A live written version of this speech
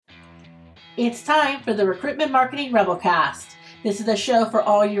It's time for the Recruitment Marketing Rebelcast. This is the show for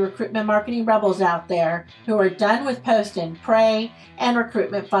all you recruitment marketing rebels out there who are done with post and pray and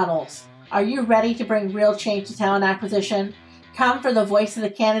recruitment funnels. Are you ready to bring real change to talent acquisition? Come for the voice of the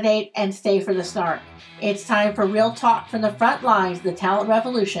candidate and stay for the snark. It's time for real talk from the front lines of the talent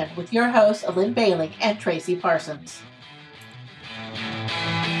revolution with your hosts, Lynn Bailey and Tracy Parsons.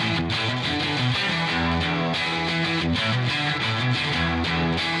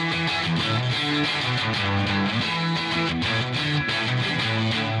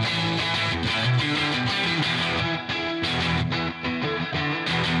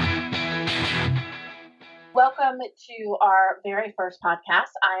 Welcome to our very first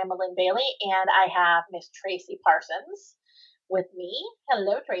podcast. I am Lynn Bailey, and I have Miss Tracy Parsons with me.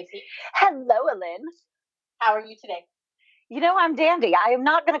 Hello, Tracy. Hello, Lynn. How are you today? You know, I'm dandy. I am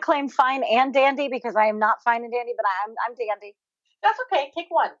not going to claim fine and dandy because I am not fine and dandy, but I'm dandy. That's okay. Pick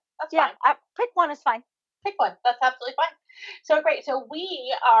one. That's fine. Pick one is fine. Pick one. That's absolutely fine. So great. So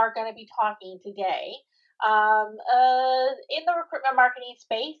we are going to be talking today in the recruitment marketing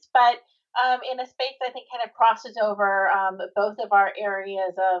space, but in a space that I think kind of crosses over both of our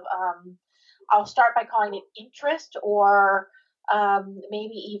areas of, I'll start by calling it interest, or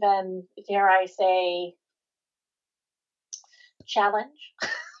maybe even, dare I say, challenge,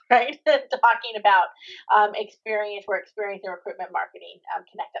 right? Talking about experience and recruitment marketing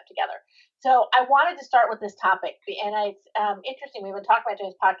connect up together. So I wanted to start with this topic, and it's interesting. We've been talking about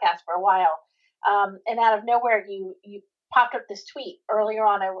doing this podcast for a while, and out of nowhere, you popped up this tweet earlier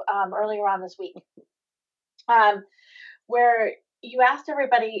on this week, where you asked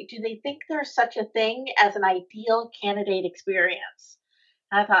everybody, do they think there's such a thing as an ideal candidate experience?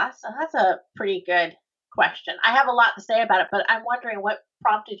 And I thought, that's a pretty good question. I have a lot to say about it, but I'm wondering what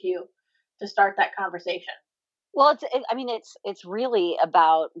prompted you to start that conversation. Well, it's really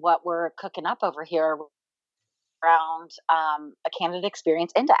about what we're cooking up over here around a candidate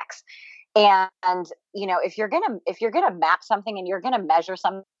experience index. And you know, if you're gonna map something and you're gonna measure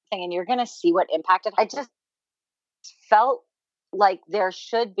something and you're gonna see what impacted, I just felt like there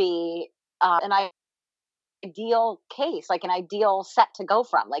should be an ideal case, like an ideal set to go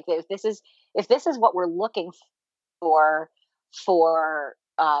from. Like if this is what we're looking for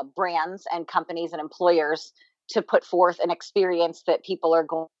brands and companies and employers to put forth an experience that people are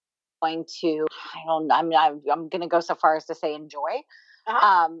going to, I'm going to go so far as to say enjoy.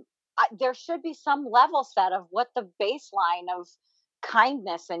 Uh-huh. There should be some level set of what the baseline of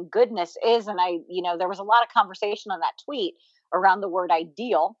kindness and goodness is. And there was a lot of conversation on that tweet around the word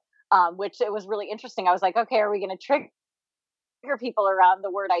ideal, which it was really interesting. I was like, okay, are we going to trigger people around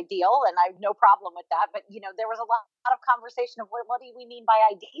the word ideal? And I have no problem with that. But, there was a lot of conversation of what do we mean by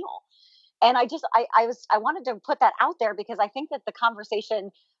ideal? And I wanted to put that out there because I think that the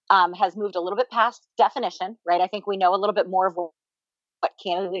conversation has moved a little bit past definition, right? I think we know a little bit more of what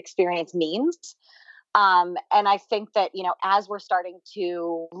candidate experience means. And I think that, as we're starting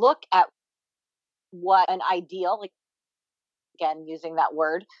to look at what an ideal, again, using that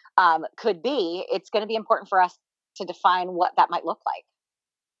word, could be, it's going to be important for us to define what that might look like.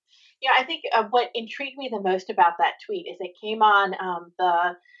 Yeah, I think what intrigued me the most about that tweet is it came on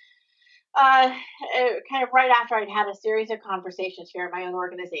kind of right after I'd had a series of conversations here in my own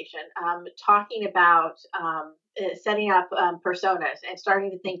organization, talking about setting up personas and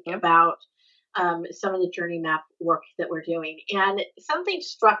starting to think about some of the journey map work that we're doing. And something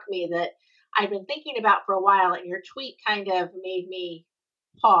struck me that I'd been thinking about for a while, and your tweet kind of made me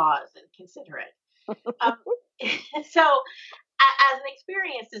pause and consider it. So as an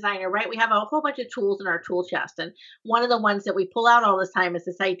experience designer, right, we have a whole bunch of tools in our tool chest. And one of the ones that we pull out all this time is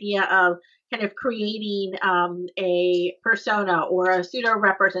this idea of kind of creating a persona or a pseudo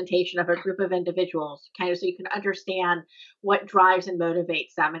representation of a group of individuals, kind of so you can understand what drives and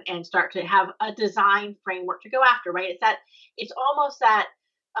motivates them, and start to have a design framework to go after, right? It's almost that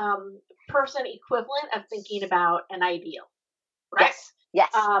person equivalent of thinking about an ideal, right? Yes.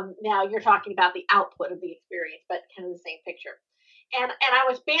 Now you're talking about the output of the experience, but kind of the same picture. And I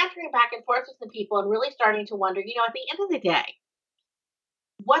was bantering back and forth with some people and really starting to wonder, at the end of the day,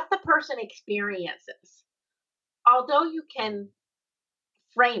 what the person experiences, although you can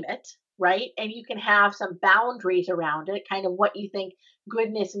frame it, right, and you can have some boundaries around it, kind of what you think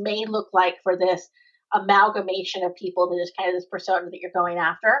goodness may look like for this amalgamation of people that is kind of this persona that you're going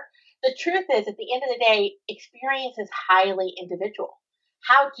after. The truth is, at the end of the day, experience is highly individual.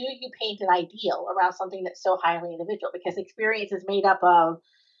 How do you paint an ideal around something that's so highly individual? Because experience is made up of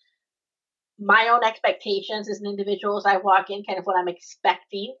my own expectations as an individual as I walk in, kind of what I'm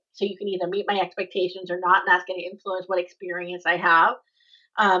expecting. So you can either meet my expectations or not, and that's going to influence what experience I have.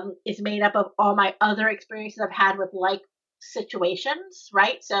 is made up of all my other experiences I've had with like situations,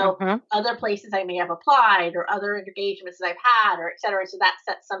 right? So Mm-hmm. other places I may have applied or other engagements that I've had or et cetera. So that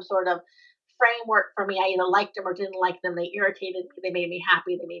sets some sort of framework for me. I either liked them or didn't like them. They irritated me. They made me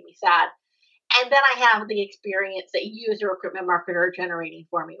happy. They made me sad. And then I have the experience that you as a recruitment marketer are generating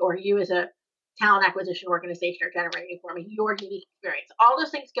for me, or you as a talent acquisition organization are generating for me, your unique experience. All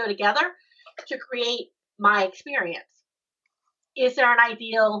those things go together to create my experience. Is there an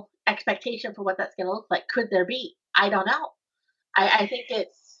ideal expectation for what that's going to look like? Could there be? I don't know. I think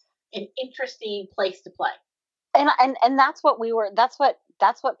it's an interesting place to play. And that's what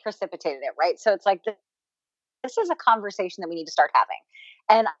that's what precipitated it, right? So it's like this is a conversation that we need to start having.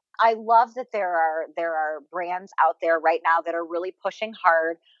 And I love that there are brands out there right now that are really pushing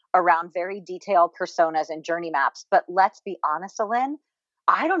hard around very detailed personas and journey maps. But let's be honest, Alin,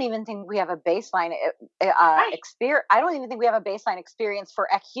 I don't even think we have a baseline Right. experience. I don't even think we have a baseline experience for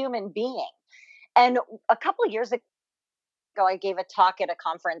a human being. And a couple of years ago, I gave a talk at a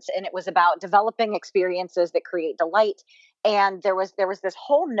conference, and it was about developing experiences that create delight. And there was this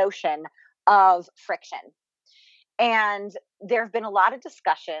whole notion of friction, and there have been a lot of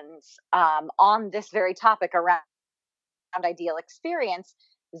discussions on this very topic around ideal experience.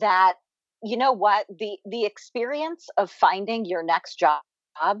 That, you know what, the experience of finding your next job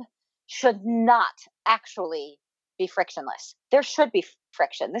should not actually be frictionless. There should be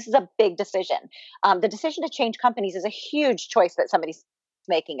friction. This is a big decision. The decision to change companies is a huge choice that somebody's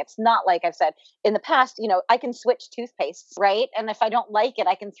making. It's not like I've said in the past, I can switch toothpastes, right? And if I don't like it,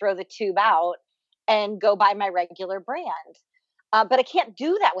 I can throw the tube out and go buy my regular brand. But I can't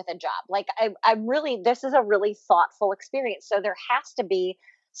do that with a job. Like I'm really, this is a really thoughtful experience. So there has to be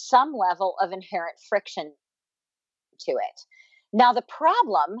some level of inherent friction to it. Now, the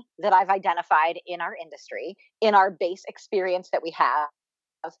problem that I've identified in our industry, in our base experience that we have,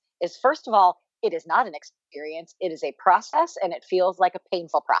 is first of all, it is not an experience, it is a process, and it feels like a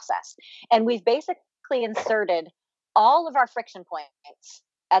painful process. And we've basically inserted all of our friction points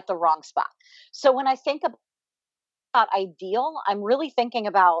at the wrong spot. So when I think about ideal, I'm really thinking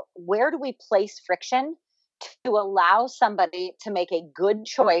about where do we place friction to allow somebody to make a good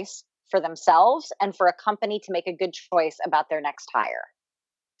choice for themselves and for a company to make a good choice about their next hire.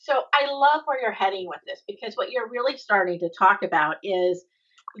 So I love where you're heading with this because what you're really starting to talk about is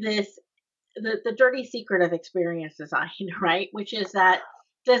this the dirty secret of experience design, right? Which is that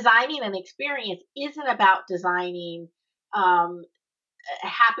designing an experience isn't about designing um,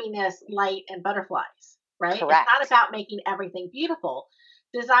 happiness, light, and butterflies, right? It's not Correct. about making everything beautiful.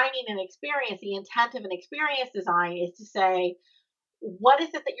 Designing an experience, the intent of an experience design is to say, what is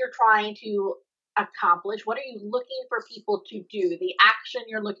it that you're trying to accomplish? What are you looking for people to do? The action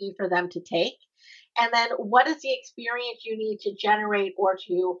you're looking for them to take. And then what is the experience you need to generate or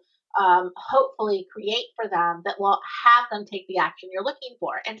to hopefully create for them that will have them take the action you're looking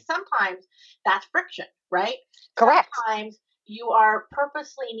for? And sometimes that's friction, right? Correct. Sometimes you are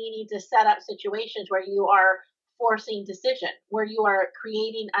purposely needing to set up situations where you are forcing decision, where you are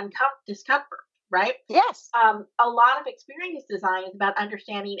creating discomfort, right? Yes. A lot of experience design is about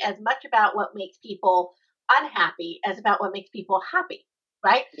understanding as much about what makes people unhappy as about what makes people happy,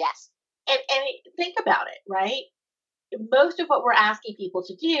 right? Yes. And think about it, right? Most of what we're asking people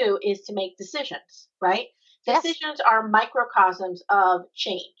to do is to make decisions, right? Yes. Decisions are microcosms of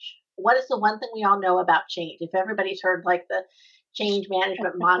change. What is the one thing we all know about change? If everybody's heard like the change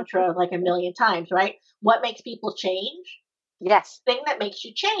management mantra like a million times, right? What makes people change? Yes. Thing that makes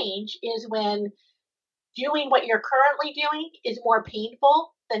you change is when doing what you're currently doing is more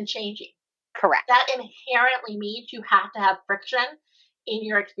painful than changing. Correct. That inherently means you have to have friction in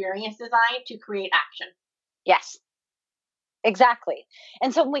your experience design to create action. Yes. Exactly.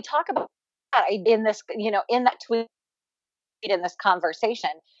 And so when we talk about in this, in that tweet, in this conversation,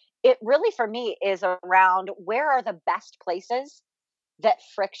 it really for me is around where are the best places that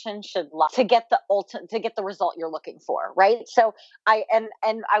friction should lie to get the result you're looking for, right? So and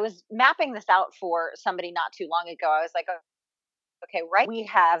I was mapping this out for somebody not too long ago. I was like, okay, right, we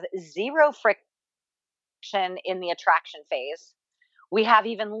have zero friction in the attraction phase. We have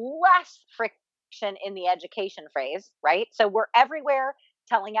even less friction in the education phase, right? So we're everywhere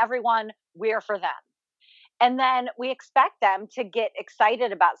telling everyone we're for them. And then we expect them to get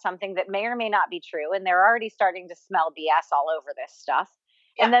excited about something that may or may not be true, and they're already starting to smell BS all over this stuff.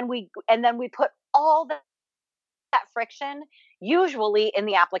 Yeah. And then we put all that friction usually in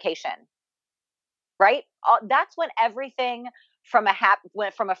the application, right? That's when everything from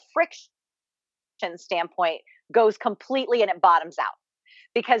a friction standpoint goes completely and it bottoms out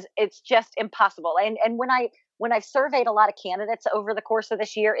because it's just impossible. And when I've surveyed a lot of candidates over the course of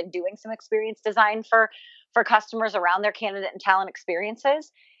this year and doing some experience design for customers around their candidate and talent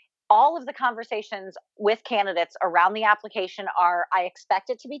experiences, all of the conversations with candidates around the application are, I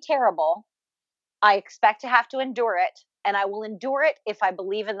expect it to be terrible. I expect to have to endure it, and I will endure it if I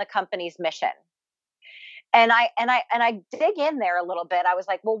believe in the company's mission. And I dig in there a little bit. I was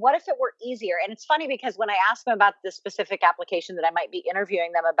like, well, what if it were easier? And it's funny because when I ask them about the specific application that I might be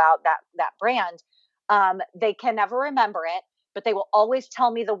interviewing them about, that brand, they can never remember it, but they will always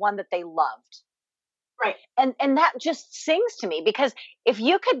tell me the one that they loved. Right. And that just sings to me, because if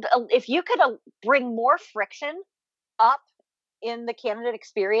you could bring more friction up in the candidate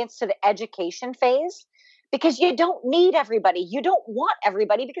experience to the education phase, because you don't need everybody. You don't want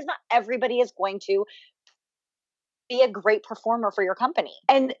everybody, because not everybody is going to be a great performer for your company.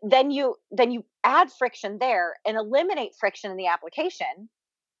 And then you add friction there and eliminate friction in the application,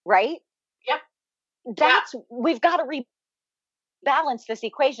 right? Yep. We've got to balance this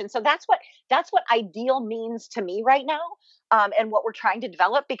equation. So that's what ideal means to me right now, and what we're trying to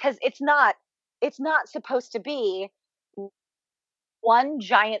develop, because it's not supposed to be one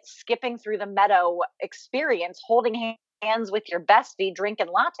giant skipping through the meadow experience, holding hands with your bestie, drinking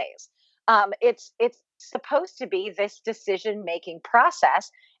lattes. It's supposed to be this decision making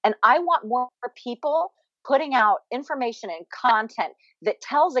process, and I want more people putting out information and content that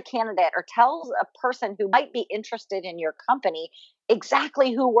tells a candidate or tells a person who might be interested in your company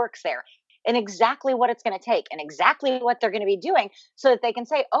exactly who works there and exactly what it's going to take and exactly what they're going to be doing, so that they can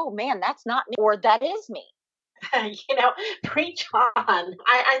say, oh man, that's not me, or that is me. Preach on.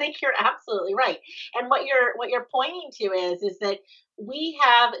 I think you're absolutely right. And what you're pointing to is that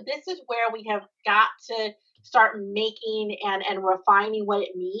this is where we have got to start making and refining what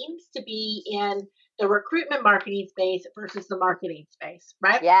it means to be in the recruitment marketing space versus the marketing space,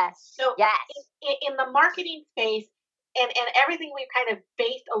 right? Yes. So yes. In the marketing space, and everything we've kind of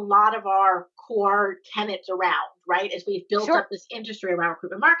based a lot of our core tenets around, right? As we've built up this industry around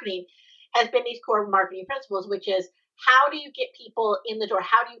recruitment marketing, has been these core marketing principles, which is, how do you get people in the door?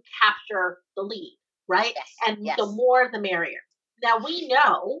 How do you capture the lead, right? Yes. And the more, the merrier. Now, we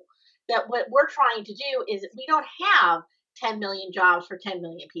know that what we're trying to do is, we don't have 10 million jobs for 10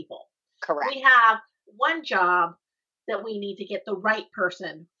 million people. Correct. We have one job that we need to get the right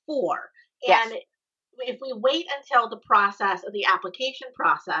person for. And if we wait until the process of the application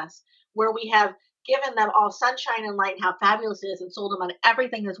process, where we have given them all sunshine and light and how fabulous it is and sold them on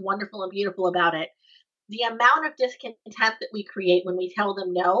everything that's wonderful and beautiful about it, the amount of discontent that we create when we tell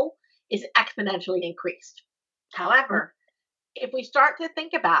them no is exponentially increased. However, if we start to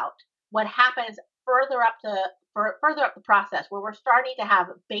think about what happens further up the process, where we're starting to have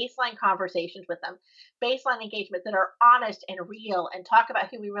baseline conversations with them, baseline engagement that are honest and real, and talk about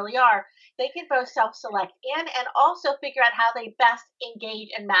who we really are, they can both self-select in and also figure out how they best engage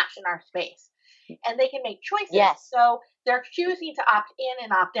and match in our space. And they can make choices. Yes. So they're choosing to opt in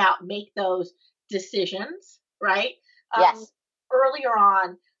and opt out, make those decisions, right? Yes. Earlier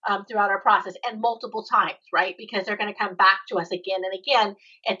on throughout our process, and multiple times, right? Because they're going to come back to us again and again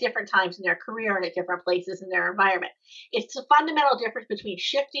at different times in their career and at different places in their environment. It's a fundamental difference between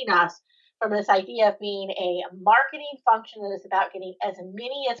shifting us from this idea of being a marketing function that is about getting as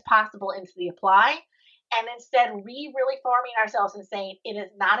many as possible into the apply, and instead really forming ourselves and saying, it is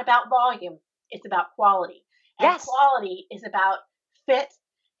not about volume, it's about quality. And quality is about fit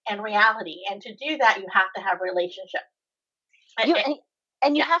and reality. And to do that, you have to have relationships.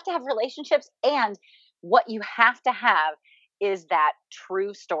 You have to have relationships, and what you have to have is that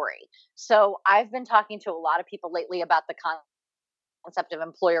true story. So I've been talking to a lot of people lately about the concept of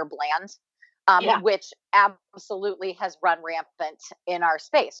employer brand, which absolutely has run rampant in our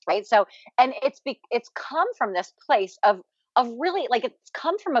space, right? So, and it's come from this place of really, like, it's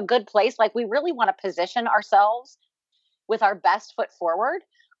come from a good place. Like, we really want to position ourselves with our best foot forward.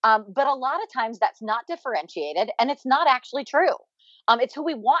 But a lot of times that's not differentiated, and it's not actually true. It's who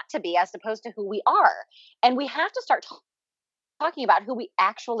we want to be as opposed to who we are. And we have to start talking about who we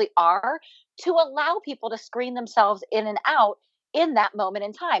actually are to allow people to screen themselves in and out in that moment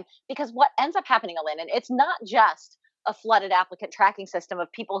in time. Because what ends up happening, Alin, and it's not just a flooded applicant tracking system of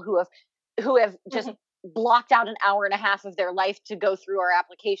people who have just blocked out an hour and a half of their life to go through our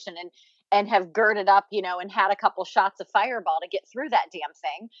application and have girded up, and had a couple shots of Fireball to get through that damn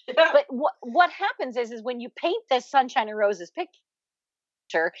thing. But what happens is when you paint this sunshine and roses picture,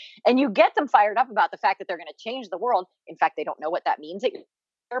 and you get them fired up about the fact that they're going to change the world. In fact, they don't know what that means at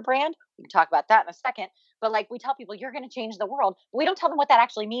your brand. We can talk about that in a second. But like, we tell people you're going to change the world, but we don't tell them what that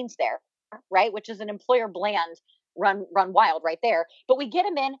actually means there, right? Which is an employer brand run wild right there. But we get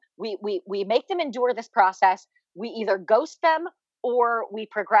them in, we make them endure this process. We either ghost them or we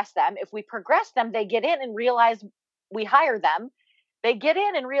progress them. If we progress them, they get in and realize we hire them. They get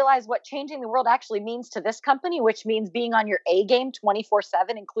in and realize what changing the world actually means to this company, which means being on your A game 24/7,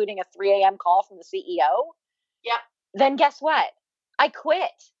 including a 3 a.m. call from the CEO. Yep. Then guess what? I quit.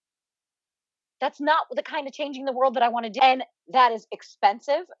 That's not the kind of changing the world that I want to do. And that is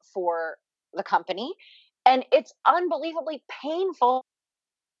expensive for the company. And it's unbelievably painful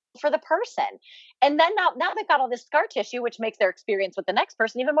for the person. And then now they've got all this scar tissue, which makes their experience with the next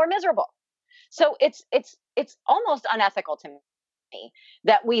person even more miserable. So it's almost unethical to me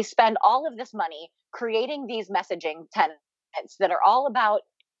that we spend all of this money creating these messaging tenets that are all about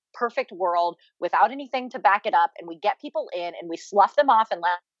perfect world without anything to back it up, and we get people in and we slough them off in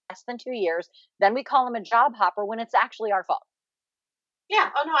less than 2 years, then we call them a job hopper when it's actually our fault. Yeah.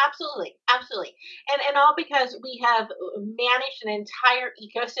 Oh no, absolutely, absolutely, and all because we have managed an entire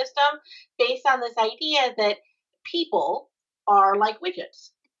ecosystem based on this idea that people are like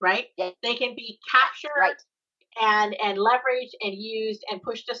widgets, right? Yeah. They can be captured, right, and leveraged and used and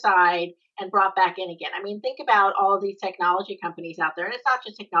pushed aside and brought back in again. I mean, think about all of these technology companies out there, and it's not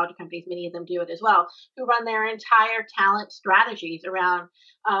just technology companies; many of them do it as well, who run their entire talent strategies around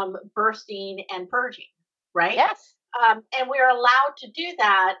bursting and purging, right? yes, And we're allowed to do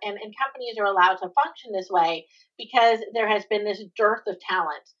that, and companies are allowed to function this way because there has been this dearth of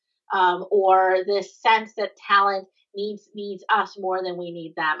talent, or this sense that talent needs us more than we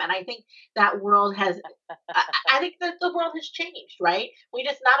need them. And I think that world has, I think that the world has changed, right? We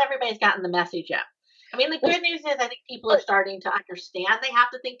just not everybody's gotten the message yet. I mean, the good news is I think people are starting to understand they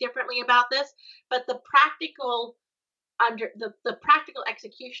have to think differently about this, but the practical the practical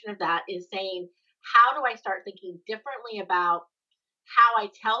execution of that is saying, how do I start thinking differently about how I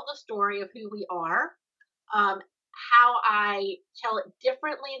tell the story of who we are, um, how I tell it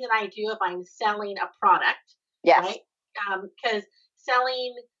differently than I do if I'm selling a product, yes, right? Because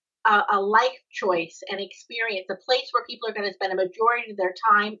selling a life choice and experience, a place where people are going to spend a majority of their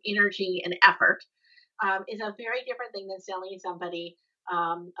time, energy, and effort, is a very different thing than selling somebody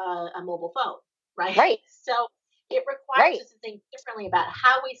a mobile phone, right? right, So it requires right. us to think differently about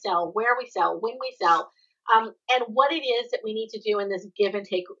how we sell, where we sell, when we sell, and what it is that we need to do in this give and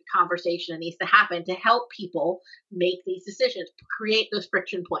take conversation that needs to happen to help people make these decisions, create those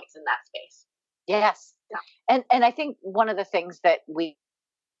friction points in that space. Yes. Yeah. And I think one of the things that we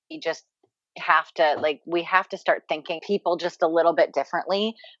just we have to start thinking people just a little bit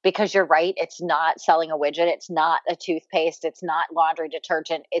differently, because you're right, it's not selling a widget, it's not a toothpaste, it's not laundry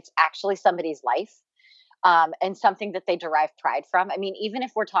detergent, it's actually somebody's life, and something that they derive pride from. I mean, even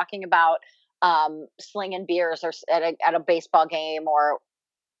if we're talking about slinging beers or at a baseball game, or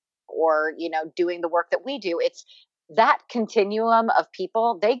doing the work that we do, it's that continuum of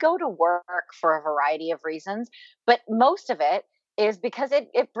people. They go to work for a variety of reasons, but most of it is because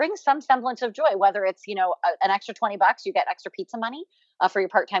it brings some semblance of joy, whether it's an extra $20, you get extra pizza money for your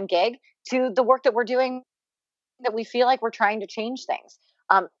part-time gig, to the work that we're doing that we feel like we're trying to change things.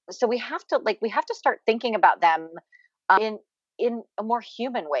 So we have to start thinking about them in a more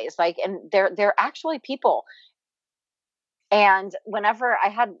human ways, and they're actually people. And when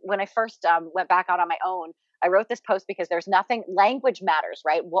I first went back out on my own, I wrote this post because there's nothing, language matters,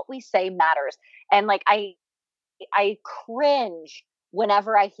 right? What we say matters. And I cringe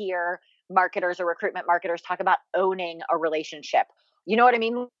whenever I hear marketers or recruitment marketers talk about owning a relationship. You know what I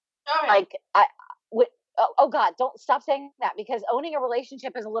mean? Oh, yeah. Like oh God, don't stop saying that, because owning a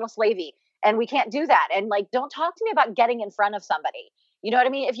relationship is a little slavey and we can't do that. And don't talk to me about getting in front of somebody. You know what I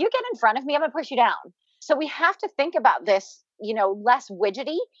mean? If you get in front of me, I'm gonna push you down. So we have to think about this, less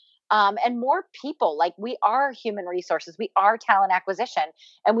widgety, and more people. Like, we are human resources, we are talent acquisition,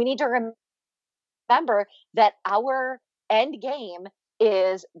 and we need to remember that our end game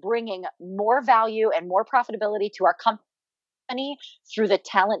is bringing more value and more profitability to our company through the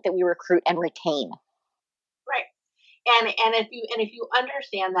talent that we recruit and retain. Right. And if you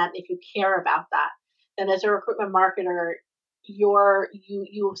understand that, if you care about that, then as a recruitment marketer,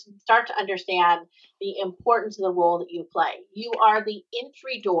 you start to understand the importance of the role that you play. You are the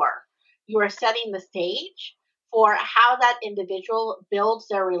entry door. You are setting the stage for how that individual builds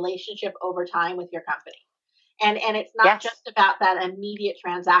their relationship over time with your company. And it's not Yes. just about that immediate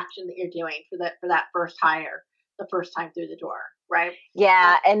transaction that you're doing for that first hire, the first time through the door, right?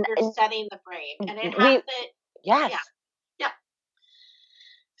 Yeah, You're setting the frame, and it has we to. yes, Yeah, yeah.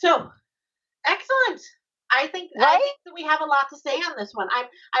 So excellent. I right? think that we have a lot to say on this one.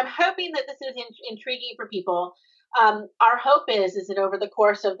 I'm hoping that this is intriguing for people. Our hope is that over the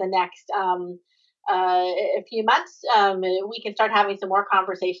course of the next a few months, we can start having some more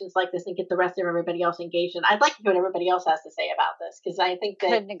conversations like this and get the rest of everybody else engaged. And I'd like to hear what everybody else has to say about this, because I think that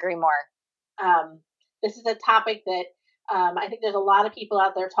couldn't agree more. This is a topic that I think there's a lot of people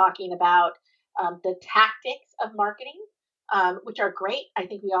out there talking about the tactics of marketing, which are great. I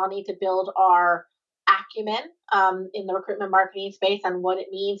think we all need to build our acumen in the recruitment marketing space on what it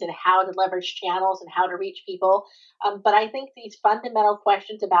means and how to leverage channels and how to reach people. But I think these fundamental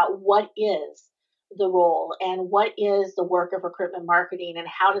questions about what is the role and what is the work of recruitment marketing and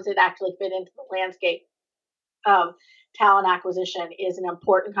how does it actually fit into the landscape of talent acquisition is an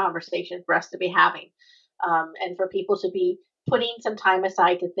important conversation for us to be having, and for people to be putting some time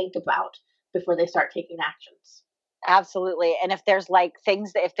aside to think about before they start taking actions. Absolutely. And if there's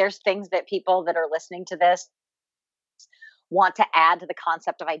things that people that are listening to this want to add to the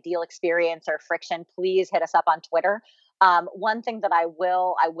concept of ideal experience or friction, please hit us up on Twitter. One thing that I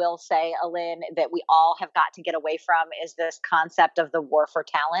will say, Alin, that we all have got to get away from is this concept of the war for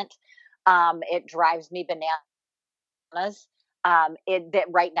talent. It drives me bananas. That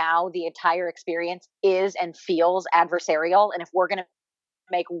right now the entire experience is and feels adversarial. And if we're going to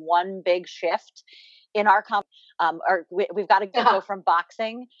make one big shift in our we've got to go from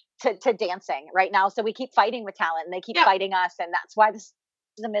boxing to dancing right now. So we keep fighting with talent and they keep fighting us. And that's why this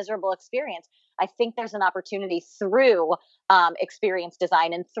is a miserable experience. I think there's an opportunity through experience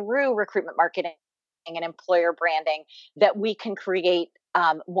design and through recruitment marketing and employer branding that we can create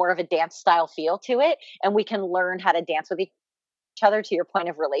more of a dance style feel to it. And we can learn how to dance with each other, to your point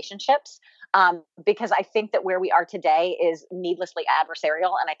of relationships. Because I think that where we are today is needlessly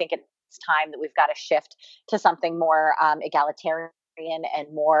adversarial. And I think it's time that we've got to shift to something more egalitarian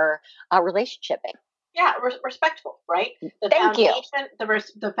and more relationshiping. Yeah, respectful, right? Thank you.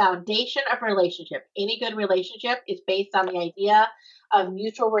 The foundation of relationship, any good relationship, is based on the idea of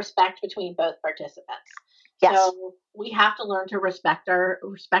mutual respect between both participants. Yes. So we have to learn to respect our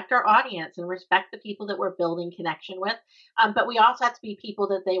audience and respect the people that we're building connection with. But we also have to be people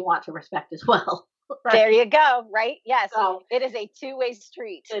that they want to respect as well. Right? There you go. Right. Yes. So it is a two-way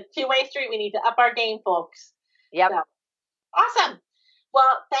street. It's a two-way street. We need to up our game, folks. Yep. So, awesome.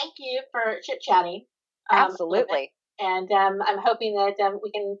 Well, thank you for chit-chatting. Absolutely. And I'm hoping that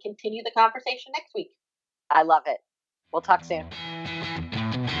we can continue the conversation next week. I love it. We'll talk soon.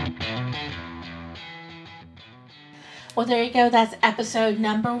 Well, there you go. That's episode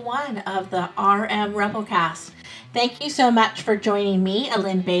number 1 of the RM Rebelcast. Thank you so much for joining me,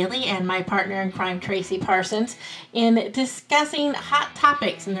 Alin Bailey, and my partner in crime, Tracy Parsons, in discussing hot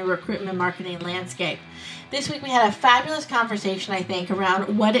topics in the recruitment marketing landscape. This week we had a fabulous conversation, I think,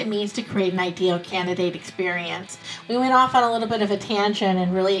 around what it means to create an ideal candidate experience. We went off on a little bit of a tangent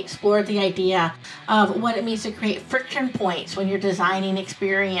and really explored the idea of what it means to create friction points when you're designing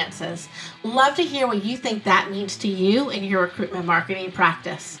experiences. Love to hear what you think that means to you in your recruitment marketing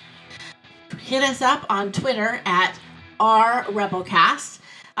practice. Hit us up on Twitter at @RRebelcast.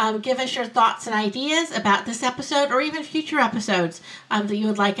 Give us your thoughts and ideas about this episode or even future episodes that you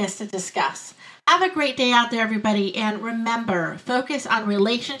would like us to discuss. Have a great day out there, everybody. And remember, focus on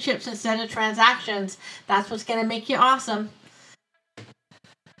relationships instead of transactions. That's what's going to make you awesome.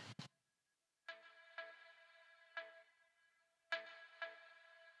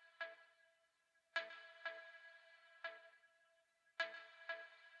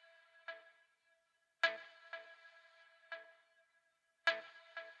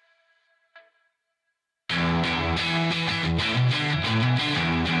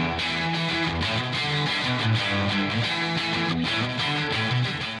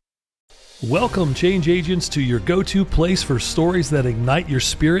 Welcome, change agents, to your go-to place for stories that ignite your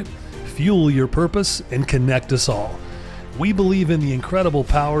spirit, fuel your purpose, and connect us all. We believe in the incredible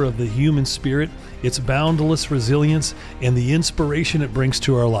power of the human spirit, its boundless resilience, and the inspiration it brings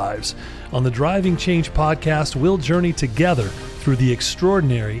to our lives. On the Driving Change podcast, we'll journey together through the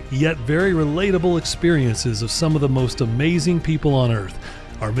extraordinary yet very relatable experiences of some of the most amazing people on earth.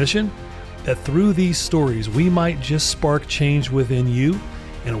 Our mission? That through these stories, we might just spark change within you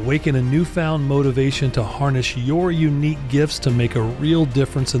and awaken a newfound motivation to harness your unique gifts to make a real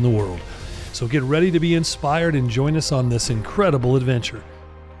difference in the world. So get ready to be inspired and join us on this incredible adventure.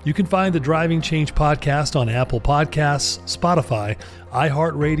 You can find the Driving Change podcast on Apple Podcasts, Spotify,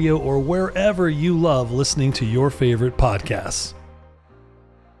 iHeartRadio, or wherever you love listening to your favorite podcasts.